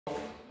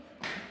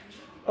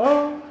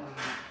Oh.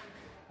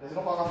 There's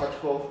no power for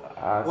 12.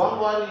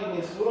 One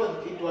in his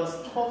road, it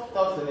was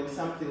 12,000 and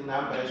something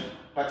numbers,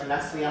 but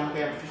last year I'm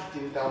paying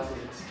 15,000.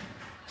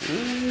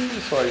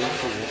 So I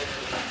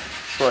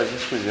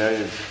just put it.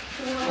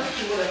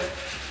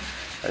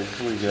 I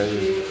put it.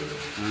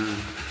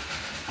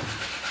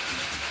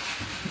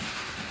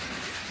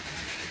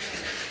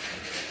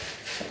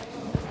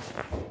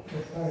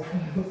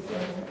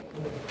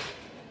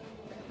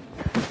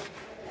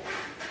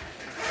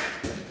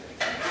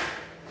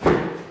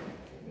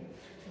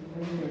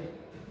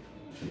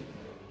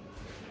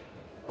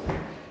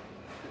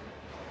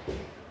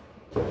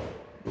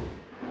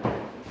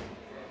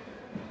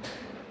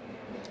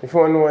 If you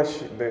want to wash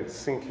the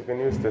sink, you can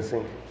use the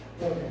sink.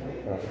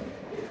 Okay.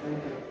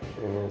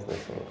 You can use the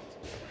sink.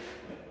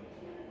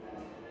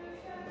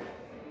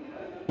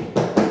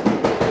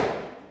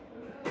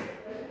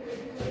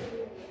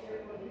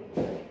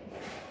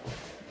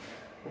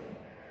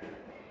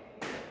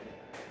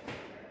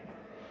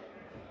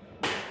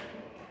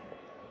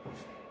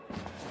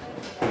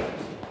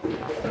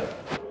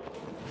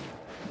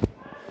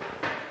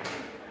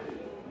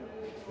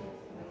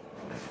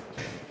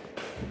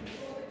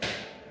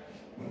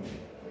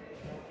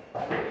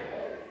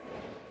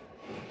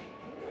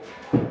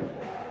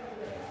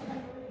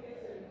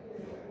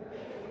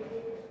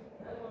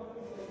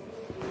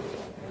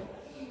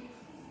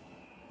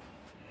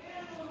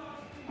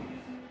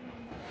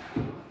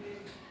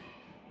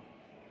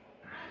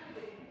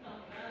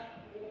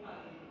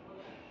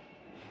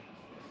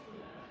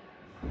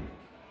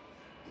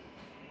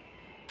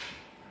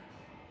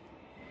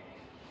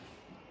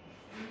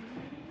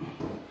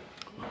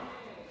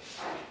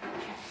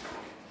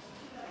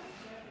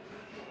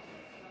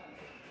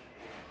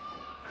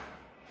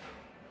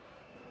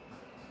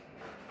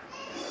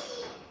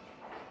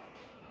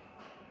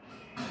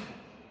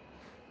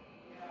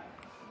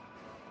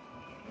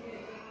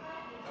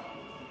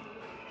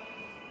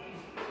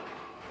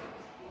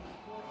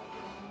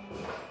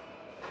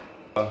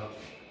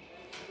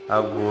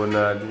 I'm going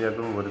to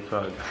do the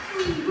plug.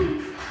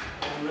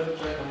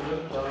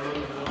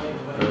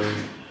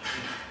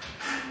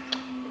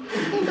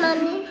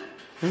 Mommy.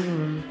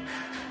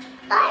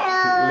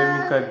 Let me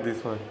cut this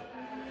one.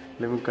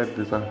 Let me cut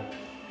this one.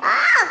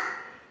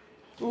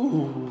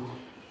 Ooh.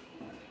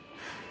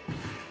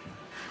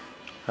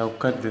 I'll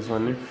cut this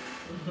one.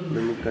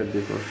 Let me cut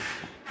this one.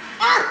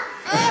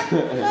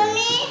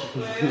 Mommy.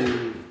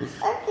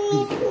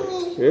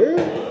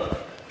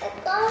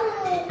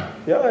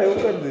 Yeah, I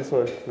will cut this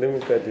one. Let me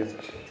cut it.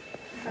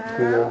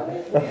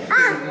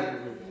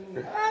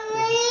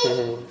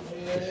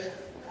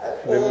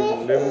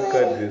 Let me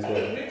cut this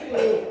one.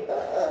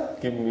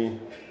 Give me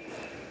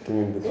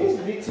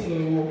this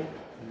one.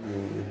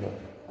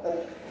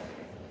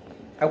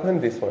 I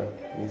want this one.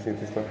 You see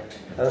this one?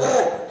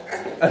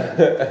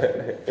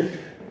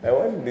 I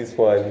want this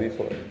one.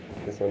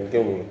 This one.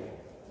 Give me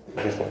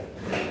this one.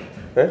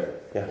 Huh?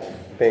 Yeah.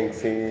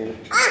 Thanks.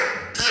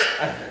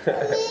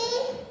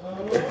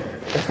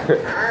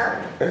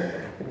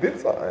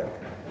 This one.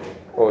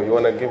 Oh, you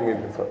wanna give me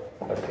this one?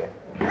 Okay.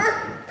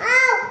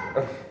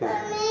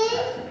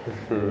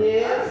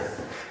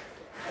 Yes.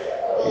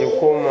 You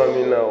call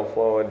mommy now.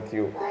 Forward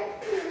you.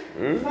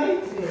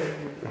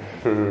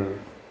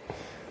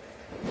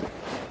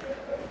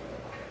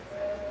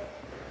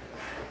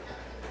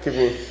 Give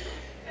me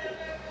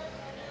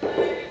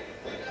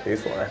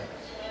this one.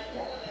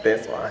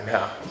 This one.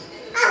 Yeah.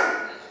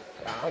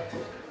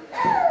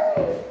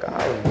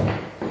 Come.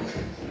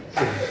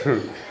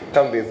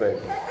 Come this way.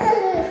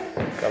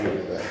 Come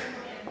this way.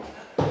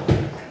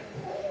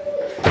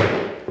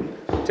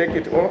 Check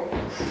it off.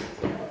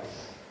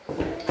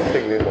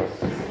 Take this one.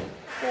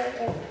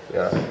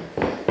 Yeah.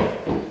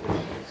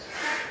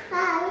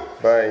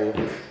 Bye.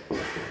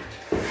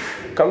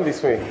 Come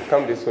this way.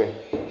 Come this way.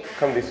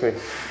 Come this way.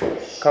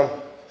 Come.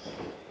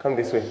 Come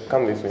this way.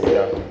 Come this way.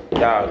 Yeah.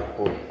 Yeah.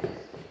 Good.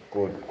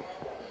 Good.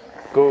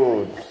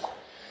 Good.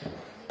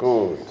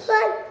 Good.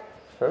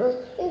 Huh?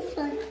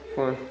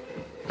 Fun.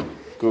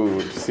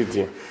 Good. Sit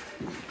here.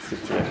 Sit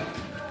here.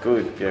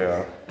 Good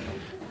girl.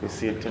 You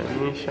see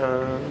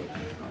Tanisha.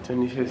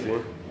 Tanisha,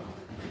 see?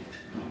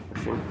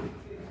 See?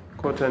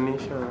 Go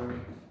Tanisha.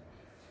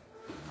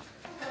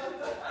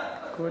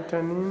 Go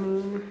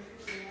Tanini.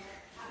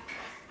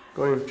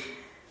 Go in.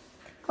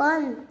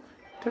 Con.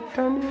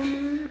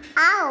 Tanini.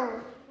 Ow.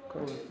 Go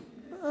in.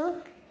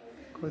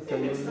 Go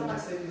Tanini.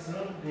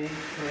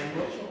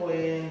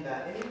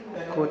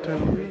 Go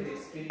Tanini.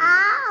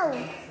 Ow.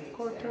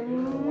 Go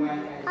Tanini.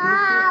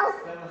 Ow.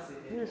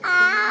 Yes.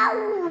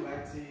 Ow.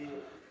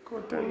 Go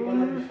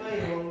Tanini.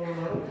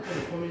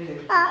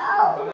 Ow.